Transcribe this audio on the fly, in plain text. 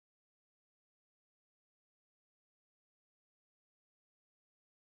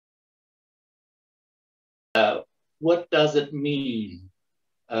what does it mean?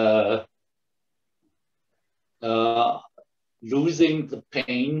 Uh, Losing the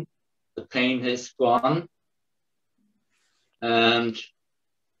pain has gone, and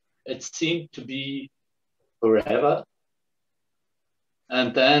it seemed to be forever.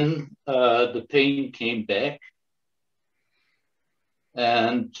 And then the pain came back,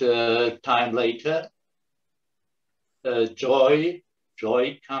 and time later, joy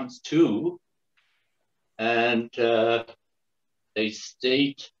comes too, and they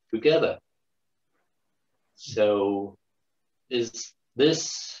stayed together. So is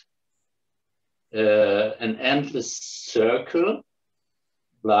this an endless circle,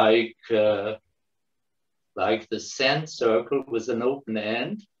 like the sand circle with an open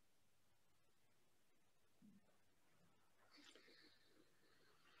end?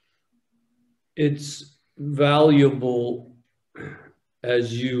 It's valuable,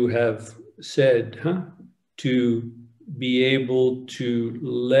 as you have said, to be able to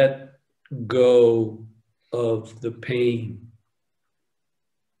let go of the pain.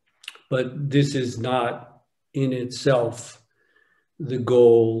 But this is not in itself the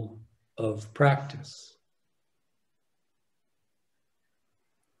goal of practice.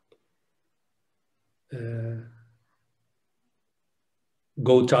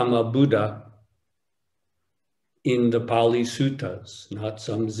 Gautama Buddha, in the Pali Suttas, not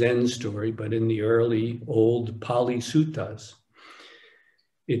some Zen story, but in the early old Pali Suttas,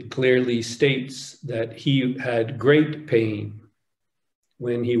 it clearly states that he had great pain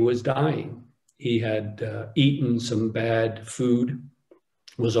when he was dying. He had eaten some bad food,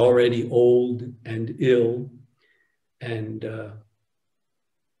 was already old and ill, and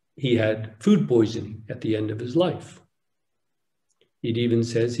he had food poisoning at the end of his life. It even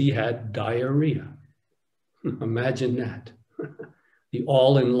says he had diarrhea. Imagine that. The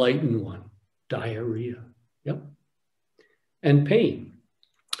all-enlightened one, diarrhea. Yep. And pain.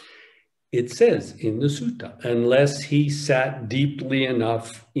 It says in the sutta, unless he sat deeply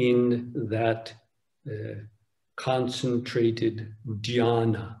enough in that concentrated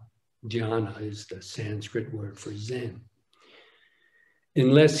dhyana. Dhyana is the Sanskrit word for Zen.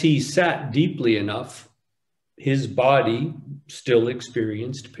 Unless he sat deeply enough, his body still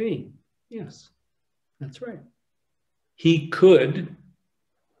experienced pain. Yes, that's right. He could,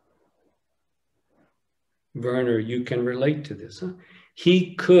 Werner, you can relate to this, huh?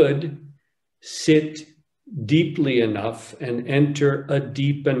 He could sit deeply enough and enter a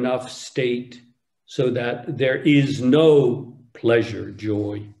deep enough state so that there is no pleasure,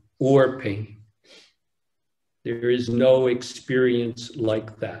 joy, or pain. There is no experience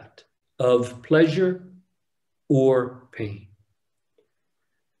like that of pleasure or pain.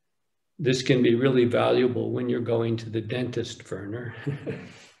 This can be really valuable when you're going to the dentist, Werner.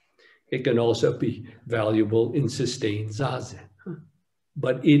 It can also be valuable in sustained zazen.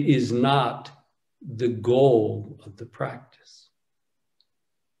 But it is not the goal of the practice.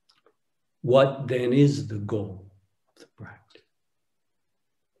 What then is the goal of the practice?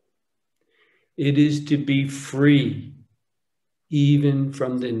 It is to be free, even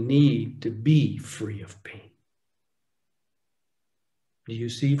from the need to be free of pain. Do you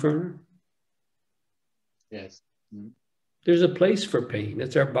see, Werner? Yes. Mm-hmm. There's a place for pain.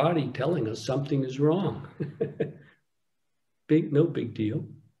 It's our body telling us something is wrong. No big deal.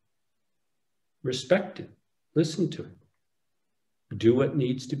 Respect it. Listen to it. Do what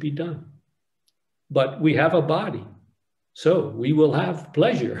needs to be done. But we have a body, so we will have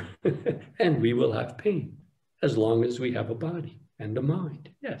pleasure and we will have pain as long as we have a body and a mind.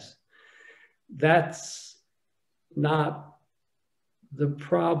 Yes. That's not the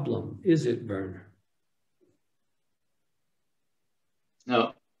problem, is it, Werner?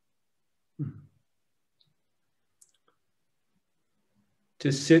 No.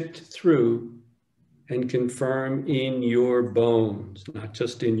 To sit through and confirm in your bones, not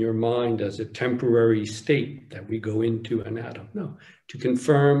just in your mind as a temporary state that we go into an atom. No, to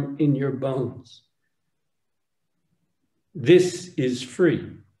confirm in your bones. This is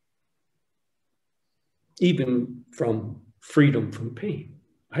free, even from freedom from pain.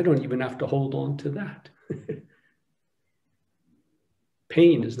 I don't even have to hold on to that.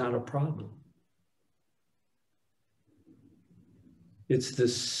 Pain is not a problem. It's the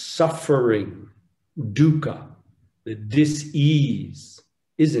suffering, dukkha, the dis-ease,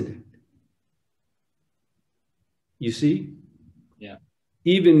 isn't it? You see? Yeah.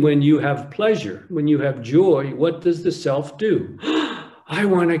 Even when you have pleasure, when you have joy, what does the self do? I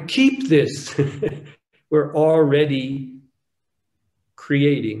want to keep this. We're already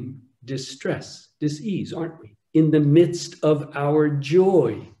creating distress, dis-ease, aren't we? In the midst of our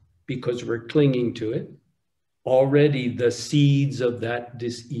joy, because we're clinging to it. already the seeds of that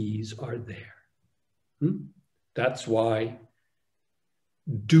dis-ease are there. That's why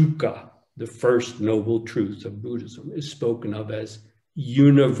dukkha, the first noble truth of Buddhism, is spoken of as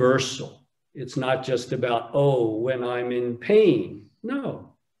universal. It's not just about, oh, when I'm in pain.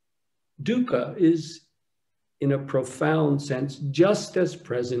 No. Dukkha is, in a profound sense, just as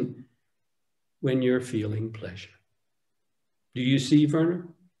present when you're feeling pleasure. Do you see, Werner?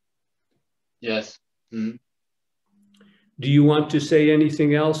 Yes. Mm. Do you want to say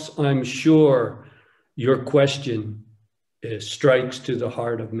anything else? I'm sure your question strikes to the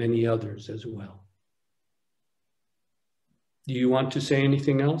heart of many others as well. Do you want to say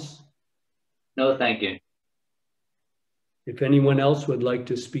anything else? No, thank you. If anyone else would like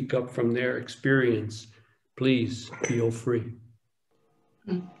to speak up from their experience, please feel free.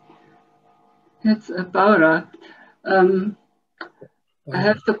 It's Barbara. I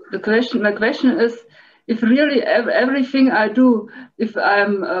have the question. My question is, if really everything I do, if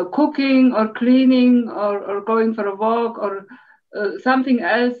I'm cooking or cleaning or going for a walk or something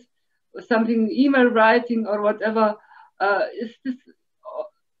else, something email writing or whatever, is this,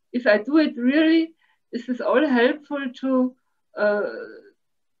 if I do it really, is this all helpful to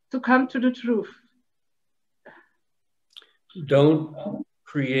come to the truth? Don't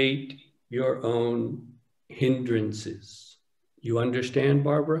create your own hindrances. You understand,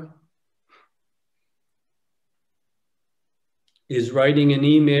 Barbara? Is writing an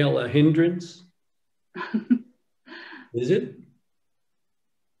email a hindrance? Is it?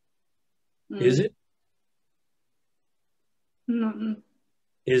 Is it? No.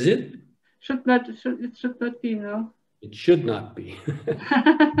 Is it? It should not be, no. It should not be.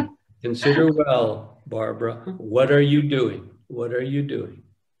 Consider well, Barbara. What are you doing? What are you doing?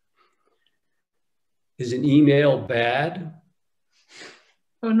 Is an email bad?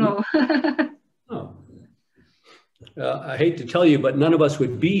 Oh, no. Oh. I hate to tell you, but none of us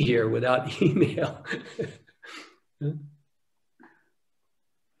would be here without email.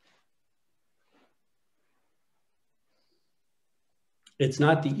 It's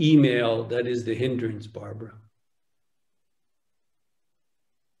not the email that is the hindrance, Barbara.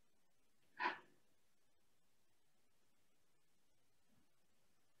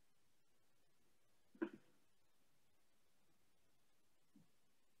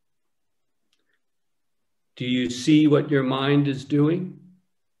 Do you see what your mind is doing?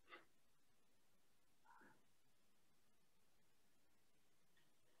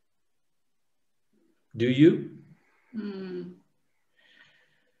 Do you?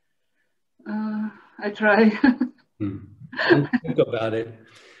 I try. Don't think about it.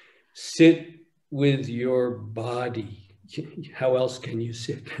 Sit with your body. How else can you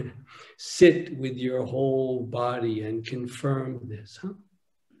sit? Sit with your whole body and confirm this.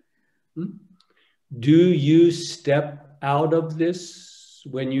 Do you step out of this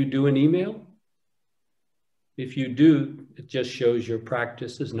when you do an email? If you do, it just shows your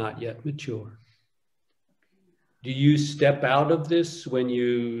practice is not yet mature. Do you step out of this when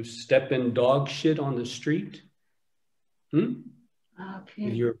you step in dog shit on the street? Okay.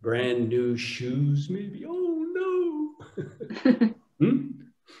 With your brand new shoes, maybe? Oh no!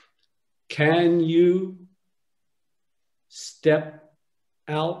 Can you step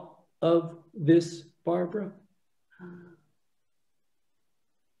out of this, Barbara?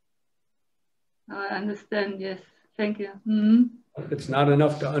 I understand, yes. Thank you. It's not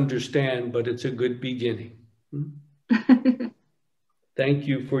enough to understand, but it's a good beginning. Thank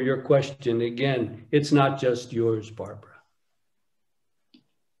you for your question. Again, it's not just yours, Barbara.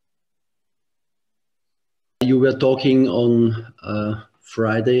 You were talking on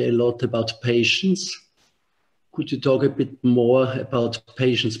Friday a lot about patience. Could you talk a bit more about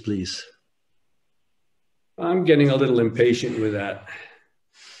patience, please? I'm getting a little impatient with that.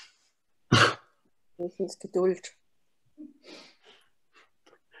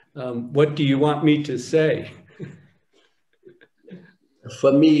 What do you want me to say?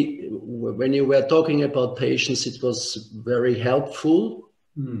 For me, when you were talking about patience, it was very helpful.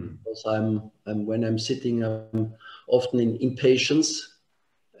 Because when I'm sitting, I'm often in impatience,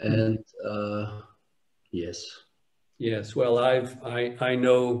 and yes. Yes, well, I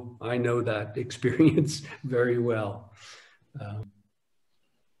know that experience very well.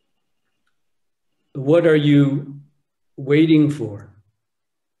 What are you waiting for?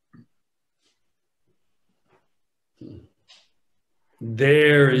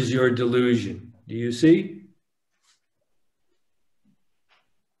 There is your delusion. Do you see?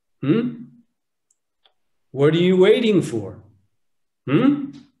 What are you waiting for?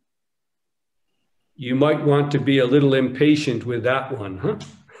 You might want to be a little impatient with that one, huh?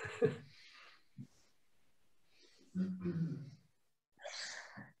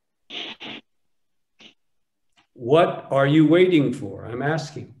 What are you waiting for? I'm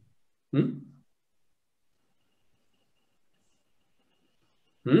asking.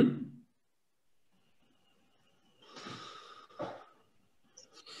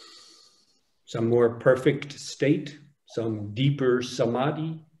 Some more perfect state, some deeper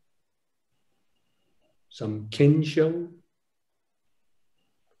samadhi, some kensho.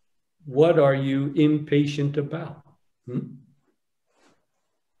 What are you impatient about?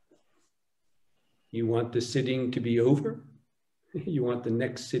 You want the sitting to be over? You want the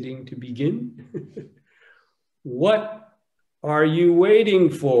next sitting to begin? What are you waiting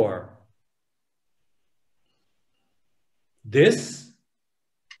for? This?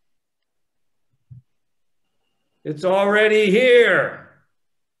 It's already here.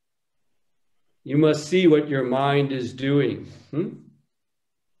 You must see what your mind is doing.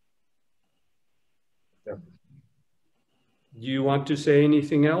 Do you want to say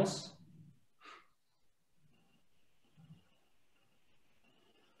anything else?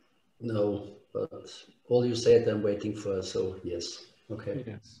 No, but all you said I'm waiting for, so yes. Okay.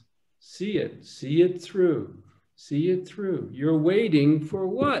 Yes. See it through. See it through. You're waiting for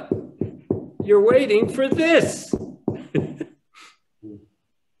what? You're waiting for this.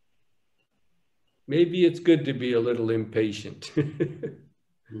 Maybe it's good to be a little impatient.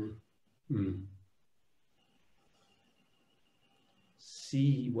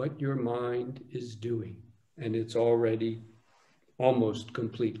 See what your mind is doing, and it's already almost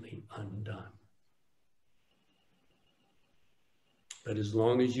completely undone. But as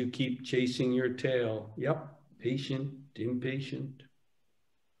long as you keep chasing your tail, patient, impatient.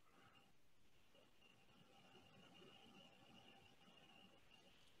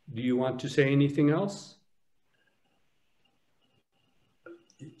 Do you want to say anything else?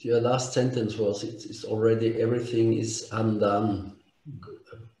 Your last sentence was, it's already, everything is undone.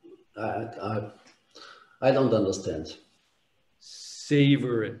 I don't understand.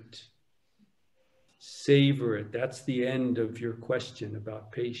 Savor it. Savor it. That's the end of your question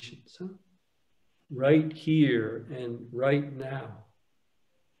about patience. Right here and right now.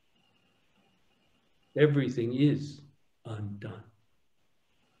 Everything is undone.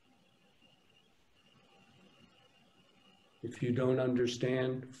 If you don't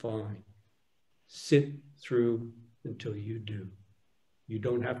understand, fine. Sit through until you do. You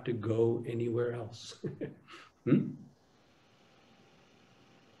don't have to go anywhere else.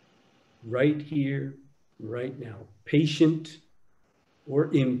 Right here, right now. Patient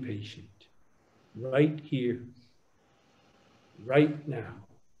or impatient. Right here, right now.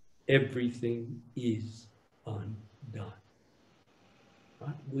 Everything is undone.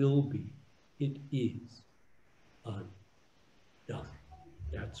 Not will be. It is undone.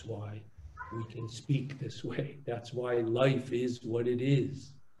 That's why we can speak this way. That's why life is what it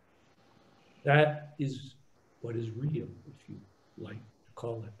is. That is what is real, if you like to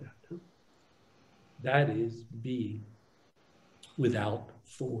call it that. That is being without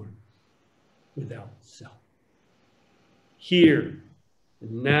form, without self. Here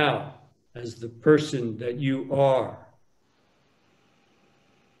and now, as the person that you are.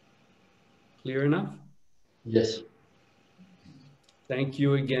 Clear enough? Yes. Thank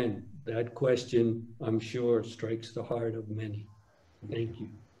you again. That question, I'm sure, strikes the heart of many. Thank you.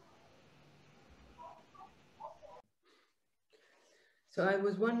 So I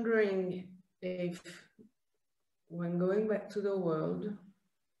was wondering if, when going back to the world,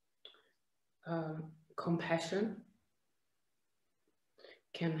 compassion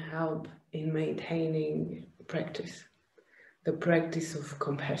can help in maintaining practice. The practice of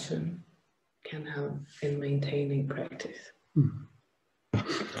compassion can help in maintaining practice.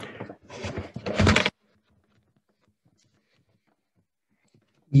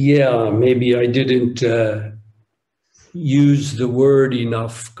 Yeah, maybe I didn't use the word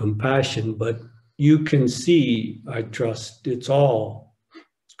enough, compassion, but you can see, I trust, it's all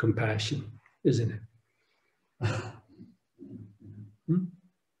compassion, isn't it?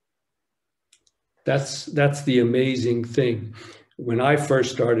 That's the amazing thing. When I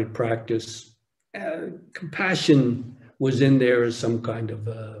first started practice, compassion was in there as some kind of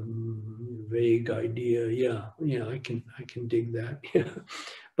a vague idea. Yeah, I can dig that. Yeah,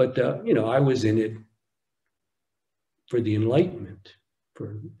 but I was in it for the enlightenment,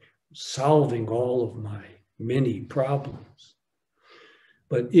 for solving all of my many problems.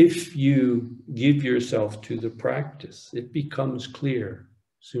 But if you give yourself to the practice, it becomes clear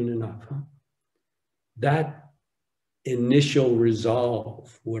soon enough. That initial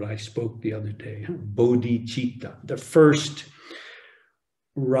resolve, what I spoke the other day, bodhicitta, the first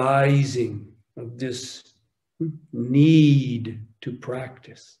rising of this need to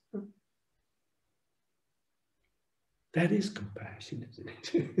practice. That is compassion, isn't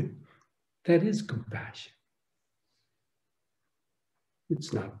it? That is compassion.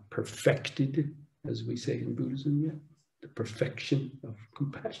 It's not perfected, as we say in Buddhism yet. The perfection of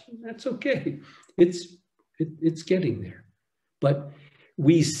compassion, that's okay. It's getting there. But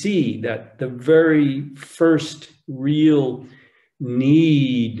we see that the very first real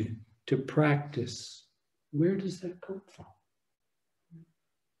need to practice, where does that come from?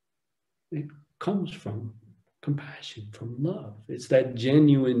 It comes from compassion, from love. It's that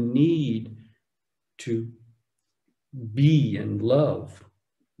genuine need to be and love,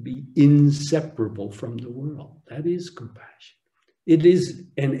 be inseparable from the world. That is compassion. It is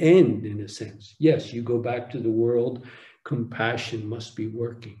an end in a sense. Yes, you go back to the world, compassion must be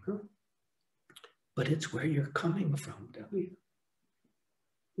working. Huh? But it's where you're coming from, Delia.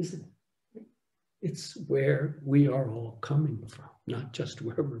 Isn't it? It's where we are all coming from, not just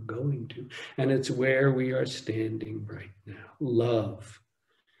where we're going to. And it's where we are standing right now. Love,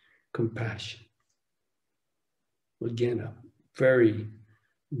 compassion. Again, a very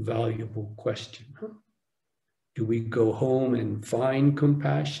valuable question. Huh? Do we go home and find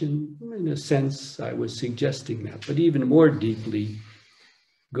compassion? In a sense, I was suggesting that. But even more deeply,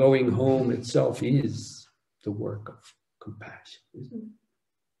 going home itself is the work of compassion, isn't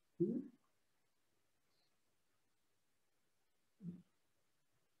it?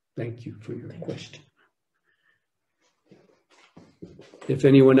 Thank you for your question. If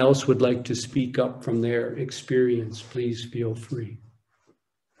anyone else would like to speak up from their experience, please feel free.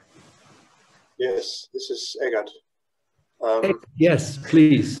 Yes, this is Eggert. Yes,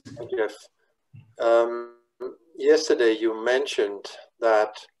 please. Jeff. Yesterday you mentioned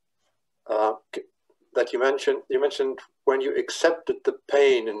that you mentioned when you accepted the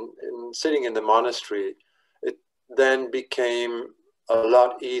pain in sitting in the monastery, it then became a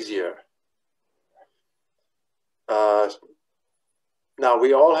lot easier. Now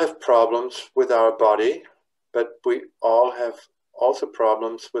we all have problems with our body, but we all have also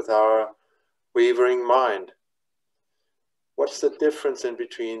problems with our wavering mind. What's the difference in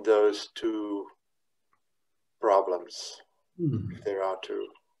between those two problems, if there are two?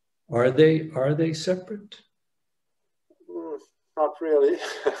 Are they separate? Not really.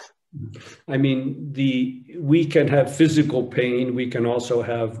 I mean, we can have physical pain. We can also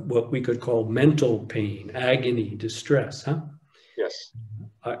have what we could call mental pain, agony, distress, huh? Yes.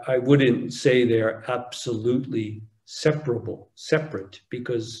 I wouldn't say they're absolutely separate,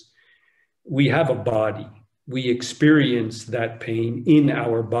 because we have a body. We experience that pain in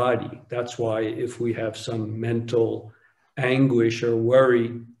our body. That's why if we have some mental anguish or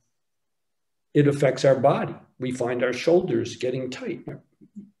worry, it affects our body. We find our shoulders getting tight.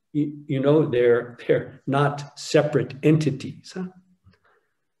 You know, they're not separate entities. Huh?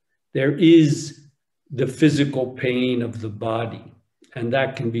 There is the physical pain of the body, and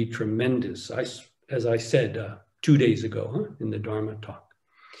that can be tremendous. As I said 2 days ago in the Dharma talk.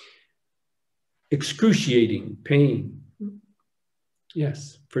 Excruciating pain.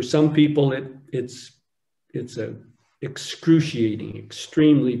 Yes, for some people it's a excruciating,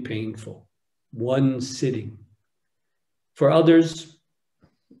 extremely painful, one sitting. For others,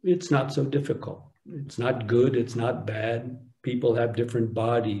 it's not so difficult. It's not good, it's not bad. People have different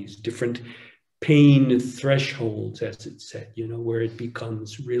bodies, different pain thresholds, as it said, you know, where it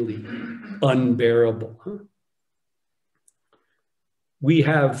becomes really unbearable. Huh? We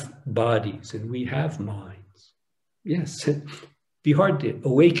have bodies and we have minds. Yes, it'd be hard to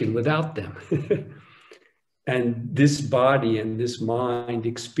awaken without them. And this body and this mind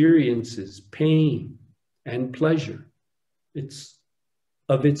experiences pain and pleasure. It's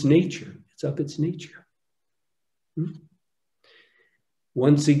of its nature. It's of its nature.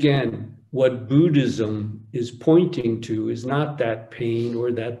 Once again, what Buddhism is pointing to is not that pain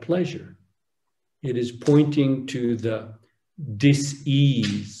or that pleasure. It is pointing to the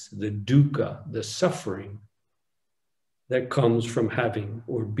dis-ease, the dukkha, the suffering that comes from having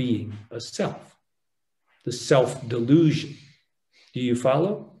or being a self, the self-delusion. Do you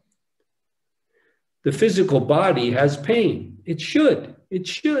follow? The physical body has pain. It should.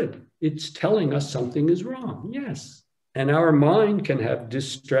 It's telling us something is wrong. Yes. And our mind can have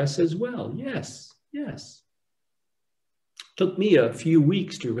distress as well. Yes. Took me a few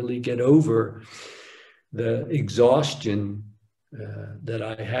weeks to really get over the exhaustion that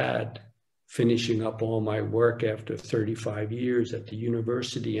I had finishing up all my work after 35 years at the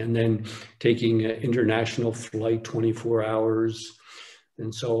university, and then taking an international flight, 24 hours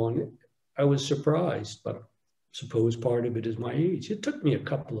and so on. I was surprised, but suppose part of it is my age. It took me a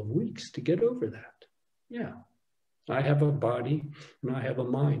couple of weeks to get over that. Yeah, I have a body and I have a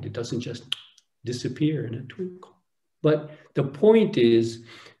mind. It doesn't just disappear in a twinkle. But the point is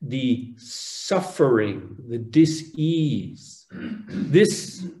the suffering, the dis-ease,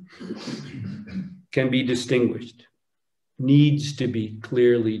 this can be distinguished, needs to be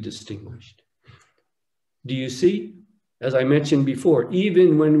clearly distinguished. Do you see? As I mentioned before,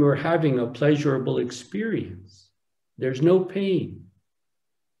 even when we're having a pleasurable experience, there's no pain.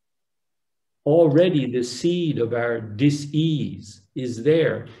 Already the seed of our dis-ease is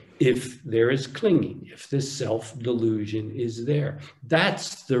there if there is clinging, if this self-delusion is there.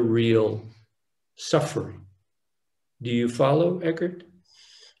 That's the real suffering. Do you follow, Eckhart?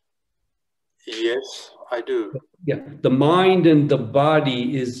 Yes, I do. Yeah, the mind and the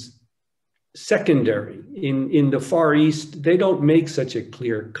body is secondary. In the Far East, they don't make such a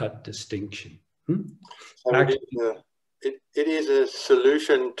clear-cut distinction. So it is a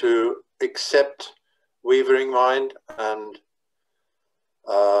solution to accept wavering mind and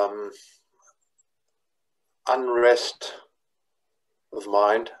unrest of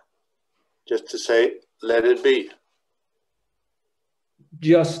mind, just to say, let it be.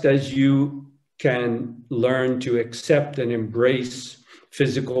 Just as you can learn to accept and embrace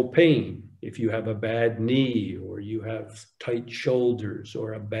physical pain. If you have a bad knee or you have tight shoulders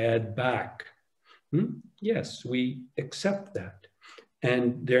or a bad back, yes, we accept that.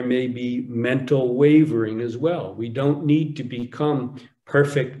 And there may be mental wavering as well. We don't need to become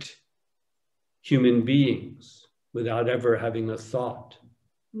perfect human beings without ever having a thought.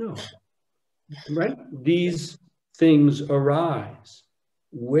 No, right? These things arise.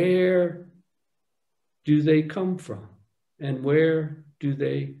 Where do they come from? And where do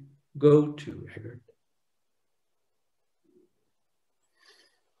they go to, Eckhart?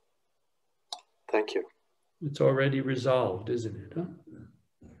 Thank you. It's already resolved, isn't it? Huh?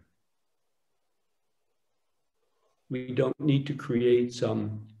 We don't need to create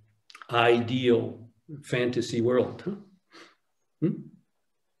some ideal fantasy world. Huh?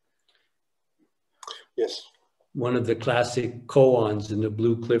 Yes. One of the classic koans in the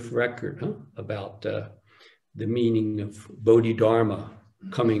Blue Cliff Record about the meaning of Bodhidharma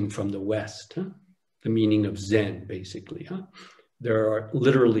coming from the West, the meaning of Zen, basically. There are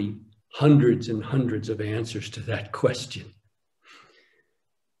literally hundreds and hundreds of answers to that question.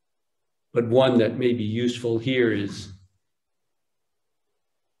 But one that may be useful here is,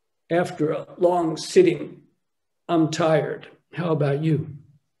 after a long sitting, I'm tired. How about you?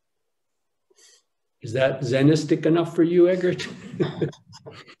 Is that Zenistic enough for you, Eckhart?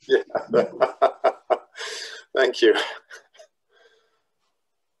 Yeah. Thank you.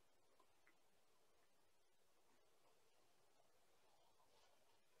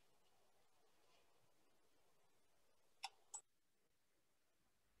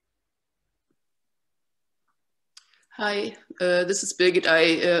 Hi, this is Birgit.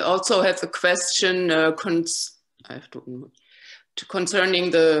 I also have a question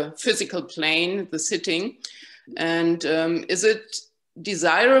concerning the physical plane, the sitting. And is it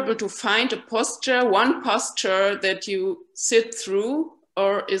desirable to find a posture, one posture that you sit through,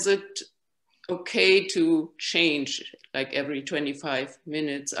 or is it okay to change like every 25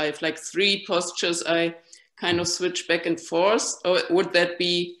 minutes? I have like 3 postures. I kind of switch back and forth, or would that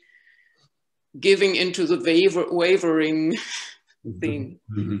be giving into the wavering thing?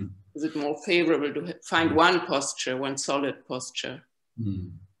 Mm-hmm. Is it more favorable to find one posture, one solid posture?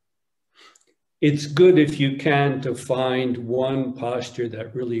 It's good if you can to find one posture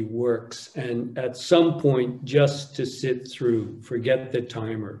that really works, and at some point just to sit through, forget the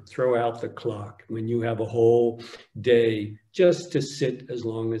timer, throw out the clock. When you have a whole day, just to sit as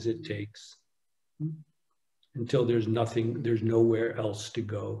long as it takes until there's nothing, there's nowhere else to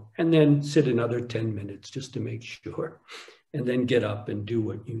go. And then sit another 10 minutes just to make sure. And then get up and do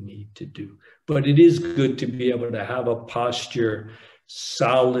what you need to do. But it is good to be able to have a posture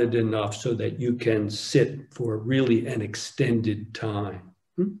solid enough so that you can sit for really an extended time.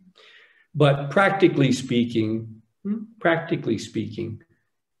 But practically speaking,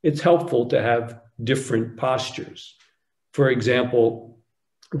 it's helpful to have different postures. For example,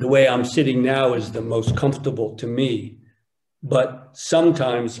 the way I'm sitting now is the most comfortable to me, but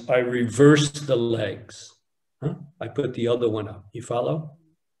sometimes I reverse the legs. I put the other one up. You follow?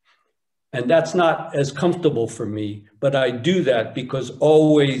 And that's not as comfortable for me, but I do that because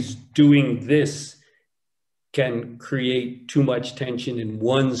always doing this can create too much tension in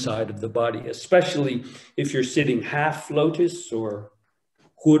one side of the body, especially if you're sitting half lotus or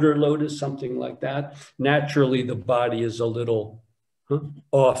quarter lotus, something like that. Naturally, the body is a little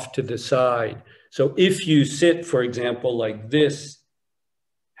off to the side. So if you sit, for example, like this,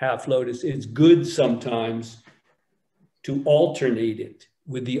 half lotus, it's good sometimes to alternate it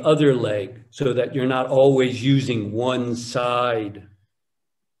with the other leg so that you're not always using one side.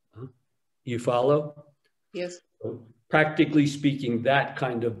 You follow? Yes. So practically speaking, that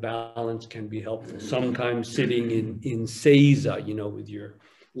kind of balance can be helpful. Sometimes sitting in seiza, you know, with your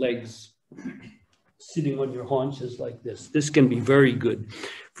legs sitting on your haunches like this. This can be very good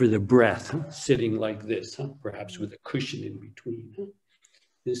for the breath, sitting like this, perhaps with a cushion in between.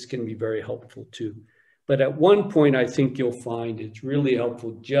 This can be very helpful too. But at one point, I think you'll find it's really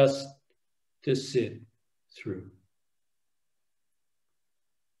helpful just to sit through.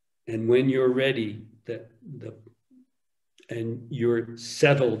 And when you're ready, and you're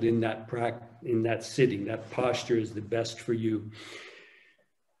settled in that sitting, that posture is the best for you.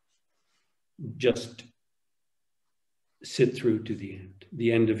 Just sit through to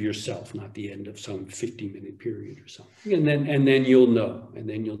the end of yourself, not the end of some 50-minute period or something. And then you'll know,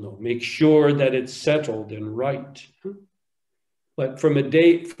 Make sure that it's settled and right. But for a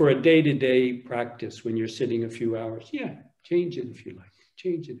day-to-day practice, when you're sitting a few hours, yeah, change it if you like.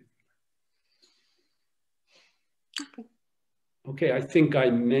 Change it. Okay, I think I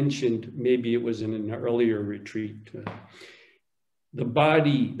mentioned, maybe it was in an earlier retreat, the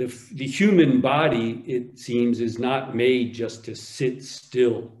body, the human body, it seems, is not made just to sit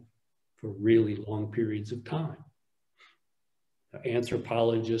still for really long periods of time.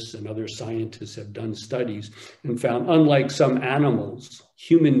 Anthropologists and other scientists have done studies and found, unlike some animals,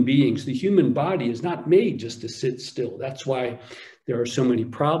 human beings, the human body is not made just to sit still. That's why there are so many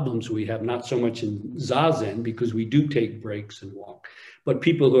problems we have, not so much in Zazen, because we do take breaks and walk, but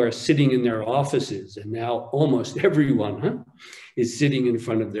people who are sitting in their offices, and now almost everyone is sitting in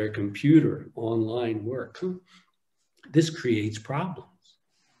front of their computer, online work. This creates problems.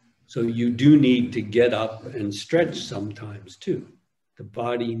 So you do need to get up and stretch sometimes too. The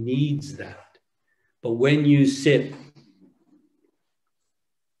body needs that. But when you sit,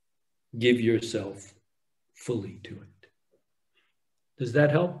 give yourself fully to it. Does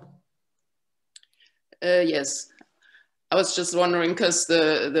that help? Yes. I was just wondering, because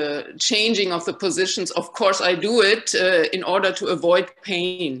the changing of the positions, of course, I do it in order to avoid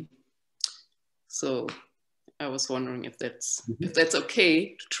pain. So I was wondering if that's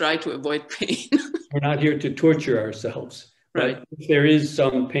okay to try to avoid pain. We're not here to torture ourselves. Right. But if there is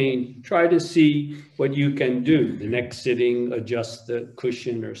some pain, try to see what you can do. The next sitting, adjust the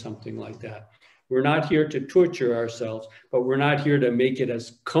cushion or something like that. We're not here to torture ourselves, but we're not here to make it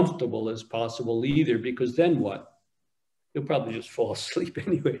as comfortable as possible either, because then what? You'll probably just fall asleep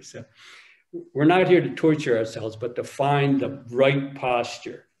anyway. So we're not here to torture ourselves, but to find the right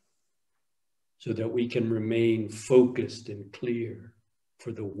posture so that we can remain focused and clear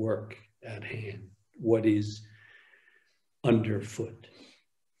for the work at hand, what is underfoot.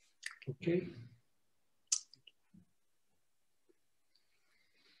 Okay?